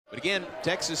But again,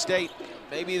 Texas State,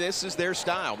 maybe this is their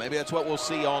style. Maybe that's what we'll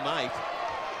see all night.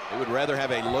 They would rather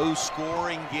have a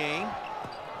low-scoring game.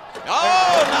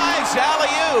 Oh, nice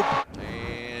alley-oop!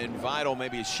 And Vital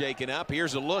maybe is shaken up.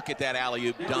 Here's a look at that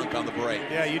alley-oop dunk on the break.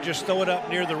 Yeah, you just throw it up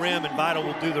near the rim, and Vital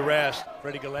will do the rest.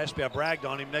 Freddie Gillespie, I bragged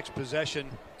on him. Next possession,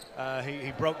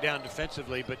 he broke down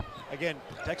defensively. But again,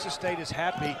 Texas State is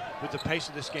happy with the pace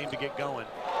of this game to get going.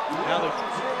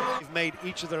 Now they've made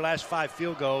each of their last 5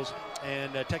 field goals,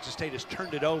 and Texas State has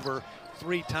turned it over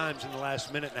 3 times in the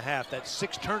last minute and a half. That's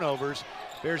 6 turnovers.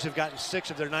 Bears have gotten 6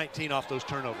 of their 19 off those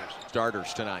turnovers.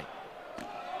 Starters tonight.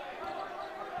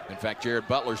 In fact, Jared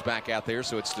Butler's back out there,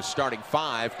 so it's the starting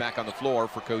 5 back on the floor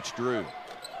for Coach Drew.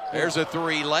 There's a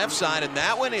 3 left side, and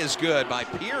that one is good by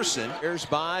Pearson. Bears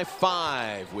by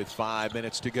 5 with 5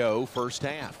 minutes to go, first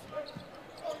half.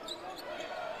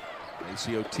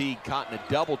 ACOT caught in a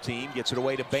double team, gets it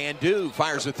away to Bandu,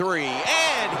 fires a 3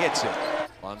 and hits it.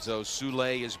 Lonzo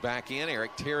Soule is back in.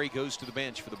 Eric Terry goes to the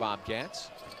bench for the Bobcats.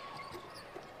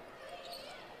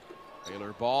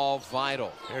 Baylor ball,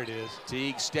 Vital. There it is.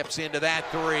 Teague steps into that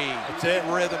 3. That's it.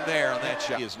 Rhythm there on that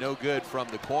shot. He is no good from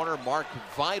the corner. Mark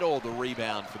Vital the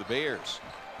rebound for the Bears.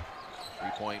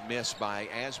 3-point miss by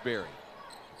Asbury.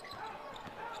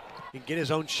 He can get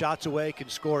his own shots away, can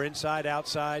score inside,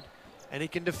 outside, and he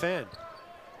can defend.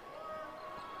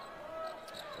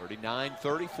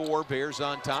 39-34, Bears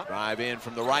on top. Drive in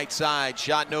from the right side,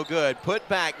 shot no good. Put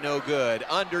back no good.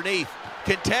 Underneath,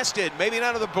 contested, maybe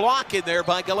not of the block in there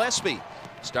by Gillespie.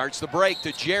 Starts the break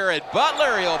to Jared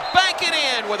Butler. He'll bank it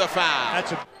in with a foul.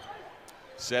 That's a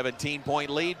 17-point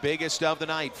lead, biggest of the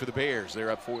night for the Bears. They're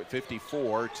up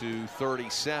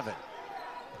 54-37.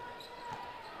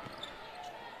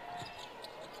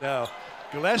 No,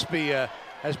 Gillespie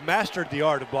has mastered the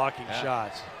art of blocking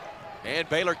shots. And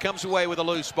Baylor comes away with a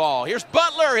loose ball. Here's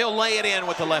Butler. He'll lay it in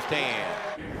with the left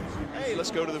hand. Hey, let's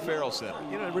go to the Farrell Center.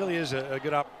 You know, it really is a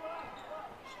good opportunity.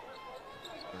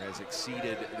 Has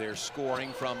exceeded their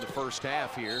scoring from the first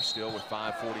half here, still with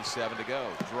 5:47 to go.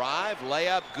 Drive,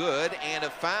 layup, good, and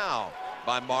a foul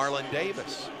by Marlon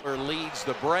Davis. Leads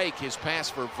the break. His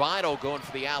pass for Vital going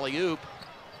for the alley-oop.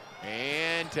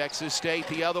 And Texas State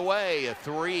the other way. A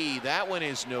 3. That one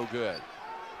is no good.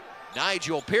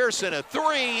 Nigel Pearson, a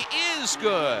 3 is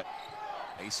good.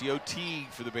 ACOT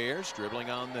for the Bears, dribbling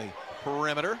on the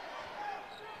perimeter.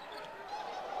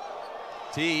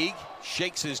 Teague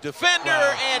shakes his defender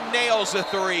and nails a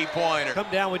 3-pointer. Come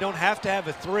down, we don't have to have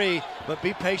a 3, but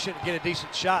be patient and get a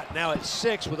decent shot. Now it's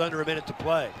 6 with under a minute to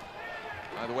play.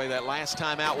 By the way, that last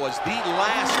timeout was the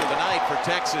last of the night for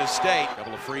Texas State. A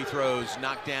couple of free throws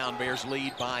knocked down. Bears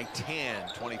lead by 10,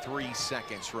 23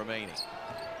 seconds remaining.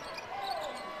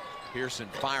 Pearson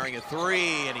firing a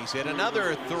 3, and he's hit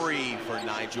another 3 for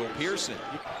Nigel Pearson.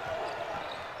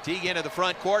 Teague into the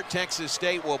front court. Texas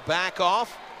State will back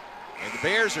off. And the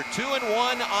Bears are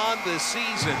 2-1 on the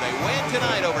season. They win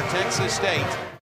tonight over Texas State.